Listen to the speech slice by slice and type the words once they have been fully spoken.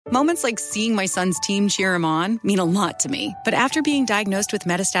Moments like seeing my son's team cheer him on mean a lot to me. But after being diagnosed with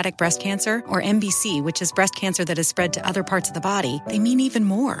metastatic breast cancer, or MBC, which is breast cancer that has spread to other parts of the body, they mean even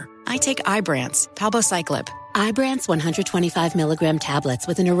more. I take Ibrance, palbociclib. Ibrance 125 milligram tablets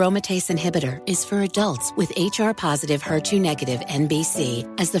with an aromatase inhibitor is for adults with HR-positive, HER2-negative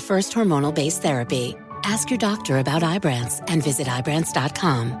MBC as the first hormonal-based therapy. Ask your doctor about Ibrance and visit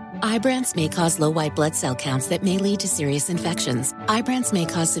Ibrance.com. Ibrance may cause low white blood cell counts that may lead to serious infections. Ibrance may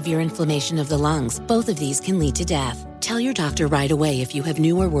cause severe inflammation of the lungs. Both of these can lead to death. Tell your doctor right away if you have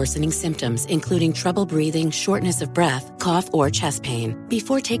new or worsening symptoms, including trouble breathing, shortness of breath, cough, or chest pain.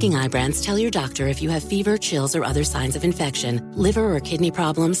 Before taking Ibrance, tell your doctor if you have fever, chills, or other signs of infection, liver or kidney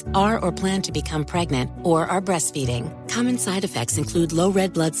problems, are or plan to become pregnant, or are breastfeeding. Common side effects include low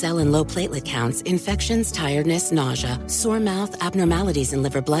red blood cell and low platelet counts, infections, tiredness, nausea, sore mouth, abnormalities in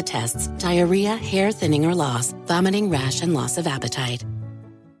liver blood tests, diarrhea, hair thinning or loss, vomiting, rash, and loss of appetite.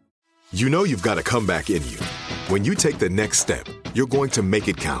 You know you've got a comeback in you. When you take the next step, you're going to make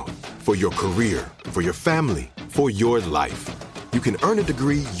it count. For your career, for your family, for your life. You can earn a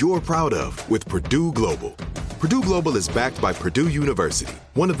degree you're proud of with Purdue Global. Purdue Global is backed by Purdue University,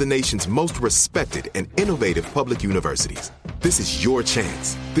 one of the nation's most respected and innovative public universities. This is your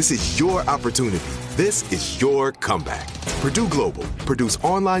chance. This is your opportunity. This is your comeback. Purdue Global, Purdue's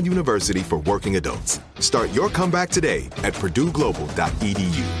online university for working adults. Start your comeback today at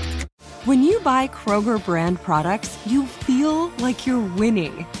purdueglobal.edu. When you buy Kroger brand products, you feel like you're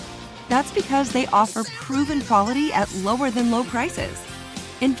winning. That's because they offer proven quality at lower than low prices.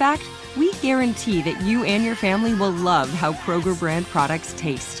 In fact, we guarantee that you and your family will love how Kroger brand products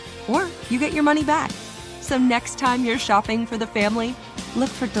taste, or you get your money back. So next time you're shopping for the family, look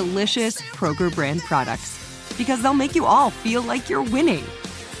for delicious Kroger brand products, because they'll make you all feel like you're winning.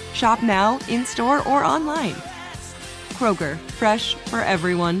 Shop now, in-store, or online. Kroger, fresh for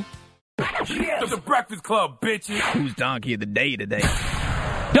everyone. Yeah, the Breakfast Club, bitches. Who's Donkey of the Day today?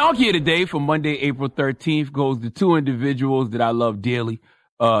 Donkey of the Day for Monday, April 13th goes to two individuals that I love dearly,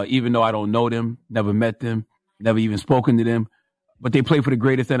 even though I don't know them, never met them, never even spoken to them. But they play for the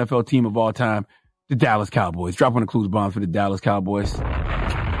greatest NFL team of all time, the Dallas Cowboys. Drop on the clues bomb for the Dallas Cowboys.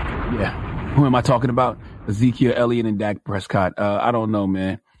 Yeah. Who am I talking about? Ezekiel Elliott and Dak Prescott. I don't know,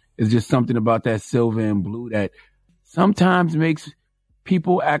 man. It's just something about that silver and blue that sometimes makes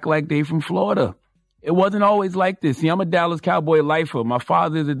people act like they from Florida. It wasn't always like this. See, I'm a Dallas Cowboy lifer. My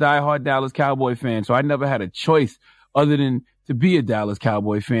father is a diehard Dallas Cowboy fan, so I never had a choice other than to be a Dallas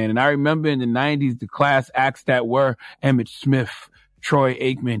Cowboy fan. And I remember in the 90s, the class acts that were Emmitt Smith, Troy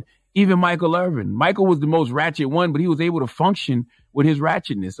Aikman, even Michael Irvin. Michael was the most ratchet one, but he was able to function with his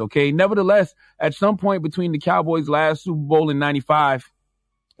ratchetness, okay? Nevertheless, at some point between the Cowboys' last Super Bowl in 95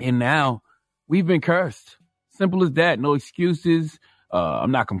 and now, we've been cursed. Simple as that. No excuses.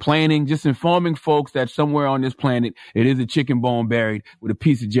 I'm not complaining, just informing folks that somewhere on this planet, it is a chicken bone buried with a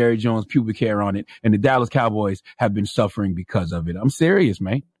piece of Jerry Jones pubic hair on it, and the Dallas Cowboys have been suffering because of it. I'm serious,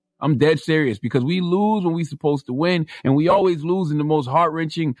 man. I'm dead serious, because we lose when we're supposed to win, and we always lose in the most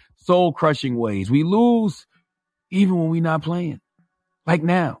heart-wrenching, soul-crushing ways. We lose even when we're not playing. Like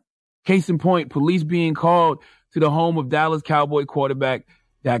now. Case in point, police being called to the home of Dallas Cowboy quarterback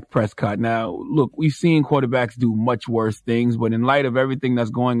Dak Prescott. Now, look, we've seen quarterbacks do much worse things, but in light of everything that's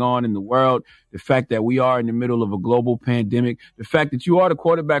going on in the world, the fact that we are in the middle of a global pandemic, the fact that you are the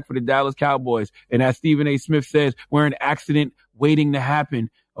quarterback for the Dallas Cowboys, and as Stephen A. Smith says, we're an accident waiting to happen,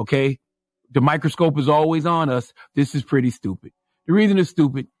 okay? The microscope is always on us. This is pretty stupid. The reason it's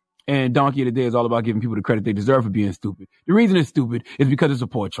stupid, and Donkey of the Day is all about giving people the credit they deserve for being stupid. The reason it's stupid is because it's a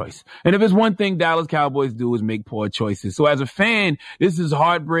poor choice. And if there's one thing Dallas Cowboys do is make poor choices. So as a fan, this is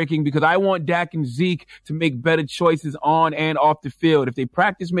heartbreaking, because I want Dak and Zeke to make better choices on and off the field. If they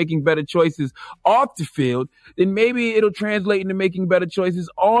practice making better choices off the field, then maybe it'll translate into making better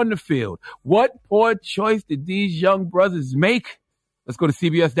choices on the field. What poor choice did these young brothers make? Let's go to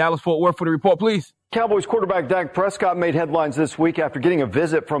CBS Dallas Fort Worth for the report, please. Cowboys quarterback Dak Prescott made headlines this week after getting a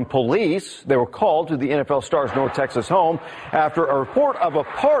visit from police. They were called to the NFL star's North Texas home after a report of a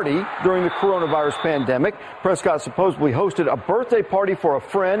party during the coronavirus pandemic. Prescott supposedly hosted a birthday party for a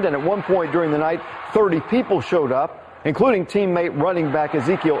friend, and at one point during the night, 30 people showed up, including teammate running back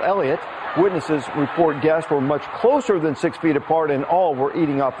Ezekiel Elliott. Witnesses report guests were much closer than 6 feet apart, and all were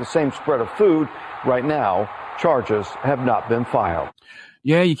eating off the same spread of food. Right now, charges have not been filed.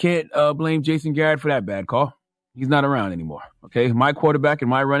 Yeah, you can't blame Jason Garrett for that bad call. He's not around anymore, okay? My quarterback and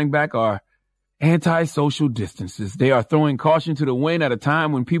my running back are anti-social distances. They are throwing caution to the wind at a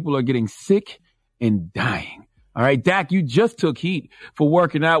time when people are getting sick and dying. All right, Dak, you just took heat for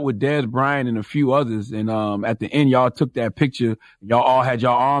working out with Dez Bryant and a few others. And at the end, y'all took that picture. Y'all all had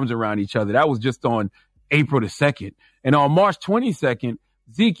your arms around each other. That was just on April the 2nd. And on March 22nd,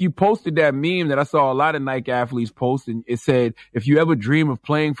 Zeke, you posted that meme that I saw a lot of Nike athletes post. And it said, if you ever dream of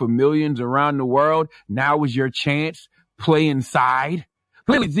playing for millions around the world, now is your chance. Play inside.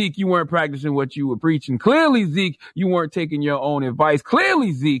 Clearly, Zeke, you weren't practicing what you were preaching. Clearly, Zeke, you weren't taking your own advice.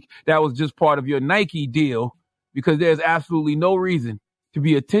 Clearly, Zeke, that was just part of your Nike deal. Because there's absolutely no reason to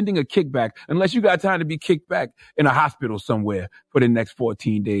be attending a kickback unless you got time to be kicked back in a hospital somewhere for the next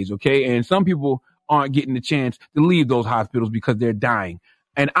 14 days, okay? And some people aren't getting the chance to leave those hospitals because they're dying.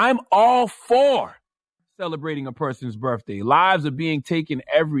 And I'm all for celebrating a person's birthday. Lives are being taken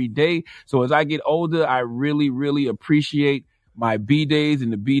every day. So as I get older, I really, really appreciate my B-days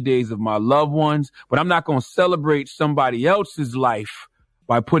and the B-days of my loved ones. But I'm not going to celebrate somebody else's life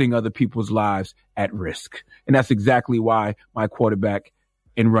by putting other people's lives at risk. And that's exactly why my quarterback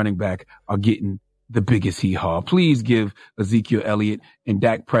and running back are getting the biggest hee-haw. Please give Ezekiel Elliott and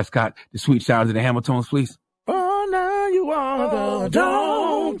Dak Prescott the sweet sounds of the Hamiltons, please. Oh, now you are the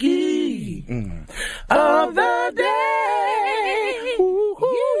donkey of the day. Ooh,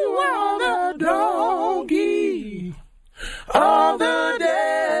 you are the donkey of the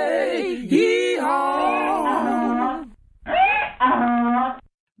day. Hee-haw.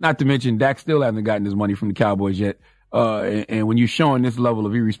 Not to mention, Dak still hasn't gotten his money from the Cowboys yet. And when you're showing this level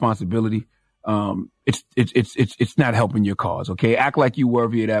of irresponsibility, it's not helping your cause. Okay, act like you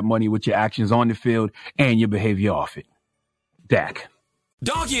worthy of that money with your actions on the field and your behavior off it. Dak.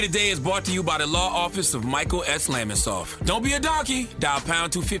 Donkey Today is brought to you by the law office of Michael S. Lamonsoff. Don't be a donkey. Dial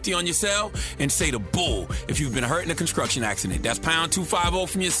pound 250 on your cell and say the bull if you've been hurt in a construction accident. That's pound 250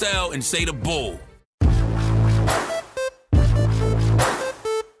 from your cell and say the bull.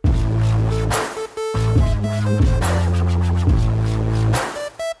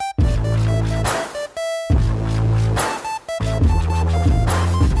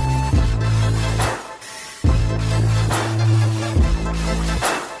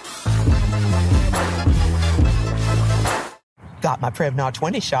 Got my Prevnar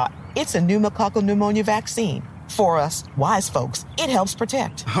 20 shot. It's a pneumococcal pneumonia vaccine. For us, wise folks, it helps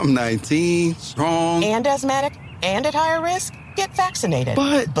protect. I'm 19, strong. And asthmatic, and at higher risk. Get vaccinated.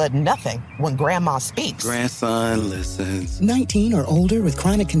 But nothing when grandma speaks. Grandson listens. 19 or older with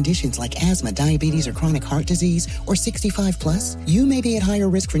chronic conditions like asthma, diabetes, or chronic heart disease, or 65 plus, you may be at higher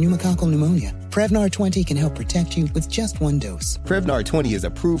risk for pneumococcal pneumonia. Prevnar 20 can help protect you with just one dose. Prevnar 20 is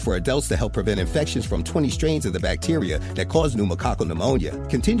approved for adults to help prevent infections from 20 strains of the bacteria that cause pneumococcal pneumonia.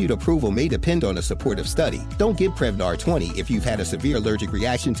 Continued approval may depend on a supportive study. Don't give Prevnar 20 if you've had a severe allergic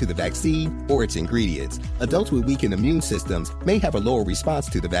reaction to the vaccine or its ingredients. Adults with weakened immune systems may have a lower response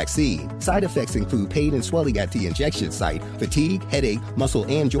to the vaccine. Side effects include pain and swelling at the injection site, fatigue, headache, muscle,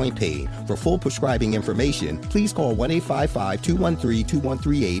 and joint pain. For full prescribing information, please call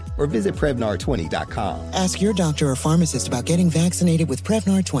 1-855-213-2138 or visit Prevnar20.com. Ask your doctor or pharmacist about getting vaccinated with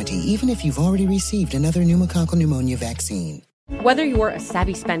Prevnar 20, even if you've already received another pneumococcal pneumonia vaccine. Whether you're a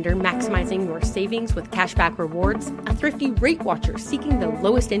savvy spender maximizing your savings with cashback rewards, a thrifty rate watcher seeking the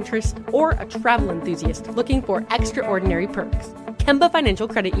lowest interest, or a travel enthusiast looking for extraordinary perks, Kemba Financial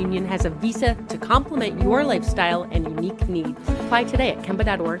Credit Union has a visa to complement your lifestyle and unique needs. Apply today at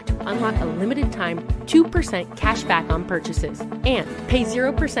Kemba.org to unlock a limited-time 2% cash back on purchases and pay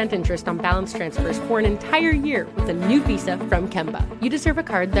 0% interest on balance transfers for an entire year with a new visa from Kemba. You deserve a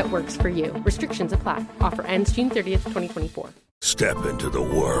card that works for you. Restrictions apply. Offer ends June 30th, 2024. Step into the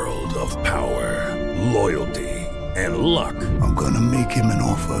world of power, loyalty, and luck. I'm gonna make him an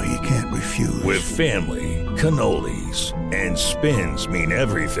offer he can't refuse. With family, cannolis, and spins mean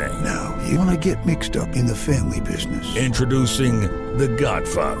everything. Now, you wanna get mixed up in the family business. Introducing The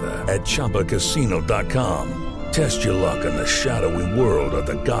Godfather at ChumbaCasino.com. Test your luck in the shadowy world of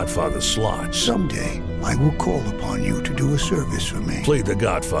The Godfather slot. Someday, I will call upon you to do a service for me. Play The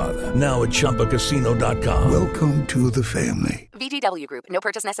Godfather, now at ChumbaCasino.com. Welcome to the family. VGW Group. No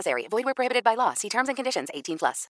purchase necessary. Void where prohibited by law. See terms and conditions. 18+.